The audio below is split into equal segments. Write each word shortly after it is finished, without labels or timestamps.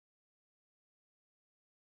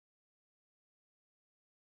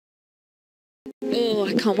Oh,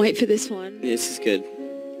 I can't wait for this one. Yeah, this is good.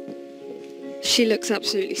 She looks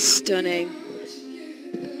absolutely stunning.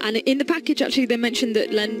 And in the package, actually, they mentioned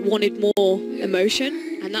that Len wanted more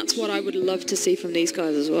emotion, and that's what I would love to see from these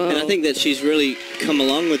guys as well. And I think that she's really come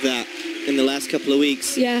along with that in the last couple of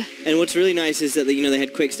weeks. Yeah. And what's really nice is that, you know, they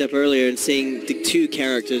had Quick Step earlier, and seeing the two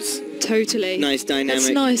characters. Totally. Nice dynamic. That's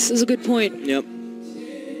nice. That's a good point. Yep.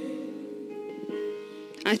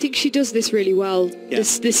 I think she does this really well. Yeah.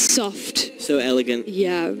 This soft. So elegant.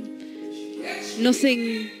 Yeah.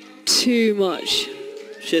 Nothing too much.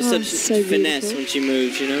 She has such so finesse beautiful. when she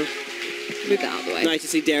moves, you know. Move that out of the way. Nice to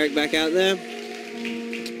see Derek back out there.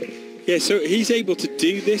 Yeah, so he's able to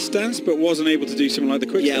do this dance, but wasn't able to do something like the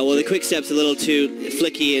quick step. Yeah, well, the quick step's a little too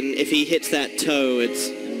flicky, and if he hits that toe,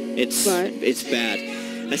 it's bad.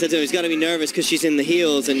 I said to him, he's got to be nervous because she's in the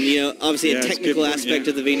heels, and, you know, obviously a technical aspect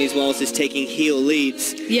of the Viennese Waltz is taking heel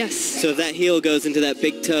leads. Yes. So if that heel goes into that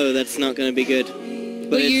big toe, that's not going to be good.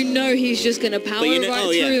 But you know he's just going to power right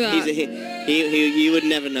through that. You would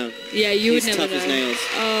never know. Yeah, you would He's never tough know. as nails.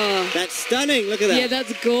 Oh. That's stunning. Look at that. Yeah,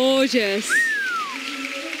 that's gorgeous.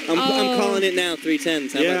 I'm calling it now,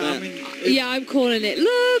 310s. How about that? Yeah, I'm calling it.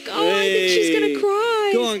 Look, I think she's going to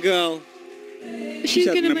cry. Go on, girl. She's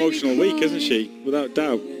had an emotional week, hasn't she? Without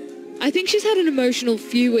doubt. I think she's had an emotional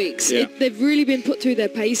few weeks. Yeah. They've really been put through their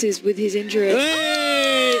paces with his injury.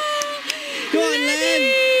 Hey! Go on,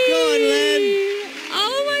 Len! Go on, Len!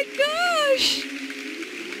 Oh my gosh!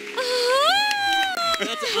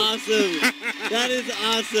 That's awesome. That is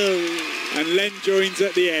awesome. And Len joins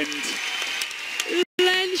at the end.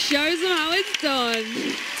 Len shows them how it's done.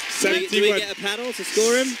 Do we get a paddle to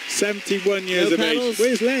score him? 71 years No of paddles? age.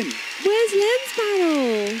 Where's Len? Where's Len's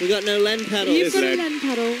paddle? We got no Len paddle. You've got a Len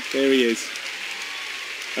paddle. There he is.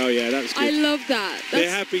 Oh yeah, that was good. I love that. There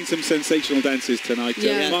have been some sensational dances tonight.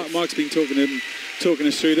 Yeah. Mark's been talking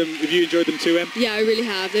us through them. Have you enjoyed them too, Em? Yeah, I really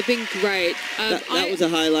have. They've been great. That was a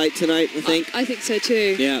highlight tonight, I think. I think so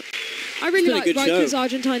too. Yeah. I really been a liked good Riker's show.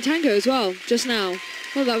 Argentine Tango as well, just now.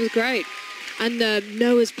 Oh, that was great. And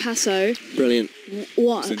Noah's Paso. Brilliant.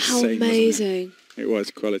 What? It was How insane, wasn't it? amazing. It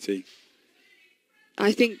was quality.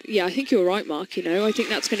 I think you're right, Mark, you know. I think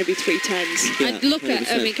that's going to be 310s. Yeah, and look at,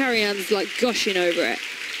 100%. Carrie Ann's like gushing over it.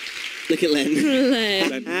 Look at Len.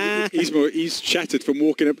 Len. He's shattered from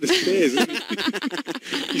walking up the stairs, isn't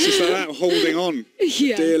he? He's just like that, holding on.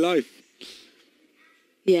 Yeah. Dear life.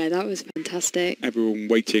 Yeah, that was fantastic. Everyone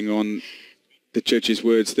waiting on the judges'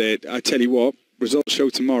 words there. I tell you what, results show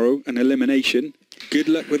tomorrow, an elimination. Good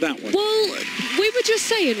luck with that one. Well, we were just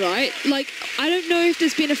saying, right, like, I don't know if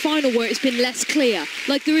there's been a final where it's been less clear.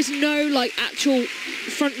 Like, there is no, like, actual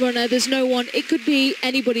front runner. There's no one. It could be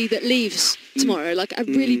anybody that leaves tomorrow. Like, I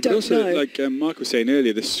really don't also, know. like Mark was saying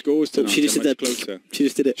earlier, the scores tonight She just are did much that. closer. She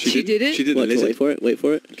just did it. She did it? She did Wait, it, wait for it. Wait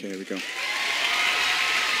for it. Okay, here we go.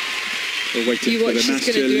 We're waiting You for watch, the she's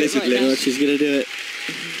Nastia gonna do it lizard right lips. now. Oh, she's going to do it.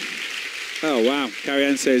 Oh, wow. Carrie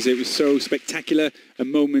Ann says it was so spectacular, a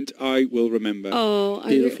moment I will remember. Oh,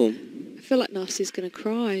 Beautiful. I feel like Nastia's going to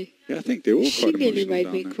cry. Yeah, I think they're all She quite nearly emotional made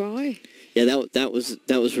down me there. cry. Yeah, that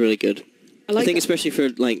was really good. I like think that. especially for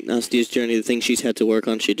like Nastia's journey, the things she's had to work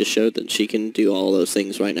on, she just showed that she can do all those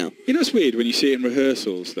things right now. You know, it's weird when you see it in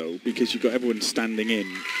rehearsals, though, because you've got everyone standing in.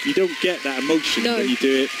 You don't get that emotion when you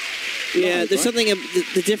do it. Yeah, live, there's right? something,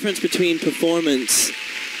 the difference between performance,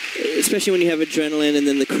 especially when you have adrenaline and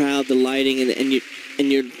then the crowd, the lighting,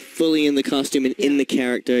 and you're fully in the costume and in the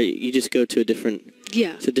character, you just go to a different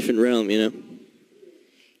realm, you know.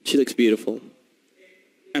 She looks beautiful.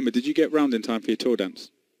 Emma, did you get round in time for your tour dance?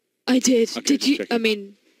 I did. Okay, Did just you? checking. I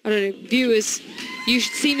mean, I don't know. Viewers, you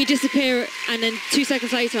should see me disappear, and then 2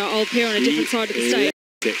 seconds later, I'll appear on a different side of the stage.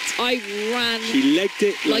 I ran. She legged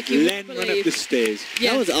it like you Len wouldn't ran up the stairs.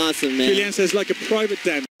 Yeah. That was awesome, man. Julianne says like a private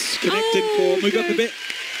dance. Connecting for... Move up a bit.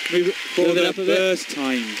 Move it for Move it the up a bit. first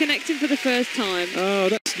time. Connecting for the first time. Oh,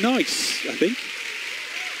 that's nice, I think.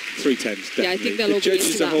 310s, definitely. Yeah, I think they'll the all be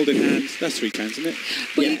judges into are that. holding hands. That's 310s, isn't it?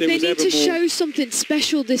 But If they there was need ever to more- show something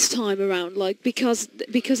special this time around, like because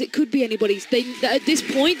it could be anybody's. At this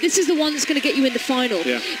point, this is the one that's going to get you in the final.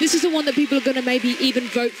 Yeah. This is the one that people are going to maybe even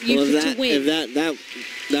vote for you Well, to if win. that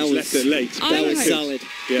Just was left it late. that was hope. solid.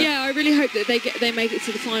 Yeah, I really hope that they make it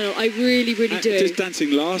to the final. I really, really do. Does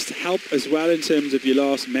dancing last help as well in terms of your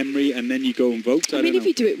last memory and then you go and vote? I mean, don't if know.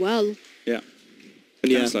 you do it well. Yeah.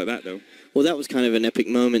 Yeah. Dance like that, though. Well, that was kind of an epic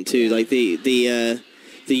moment too. Like the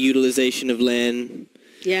utilization of Len.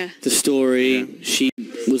 Yeah. The story. She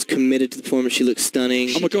was committed to the performance. She looked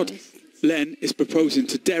stunning. Oh my God, Len is proposing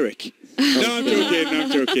to Derek. No, I'm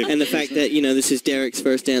joking. And the fact that, you know, this is Derek's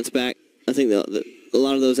first dance back, I think that a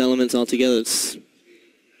lot of those elements all together,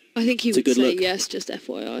 I think he would say yes, just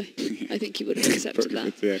FYI. I think he would have accepted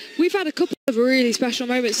that. Yeah. We've had a couple of really special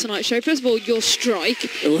moments tonight, show. First of all, your strike.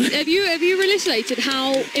 have you relisted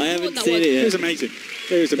how important that was? It was amazing.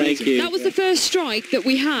 It was amazing. Thank you. That was the first strike that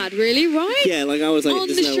we had, really, right? Yeah, like I was like, on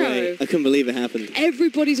there's the no way. I couldn't believe it happened.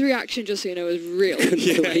 Everybody's reaction, just so you know, was real. I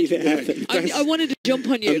couldn't believe it happened. I wanted to jump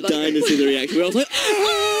on you. I'm dying to see the reaction. I was like,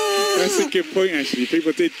 ah! That's a good point, actually.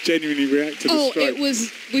 People did genuinely react to the strike. It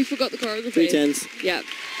was... We forgot the choreography. 3 10s. Yeah.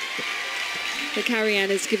 The carry-on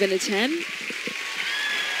is given a 10.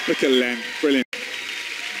 Look at Len. Brilliant.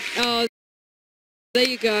 Oh, there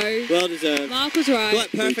you go. Well deserved. Mark was right.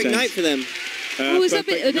 What, perfect night for them.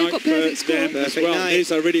 They've got perfect score. As well.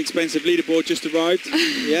 Here's our really expensive leaderboard just arrived.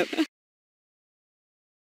 Yep.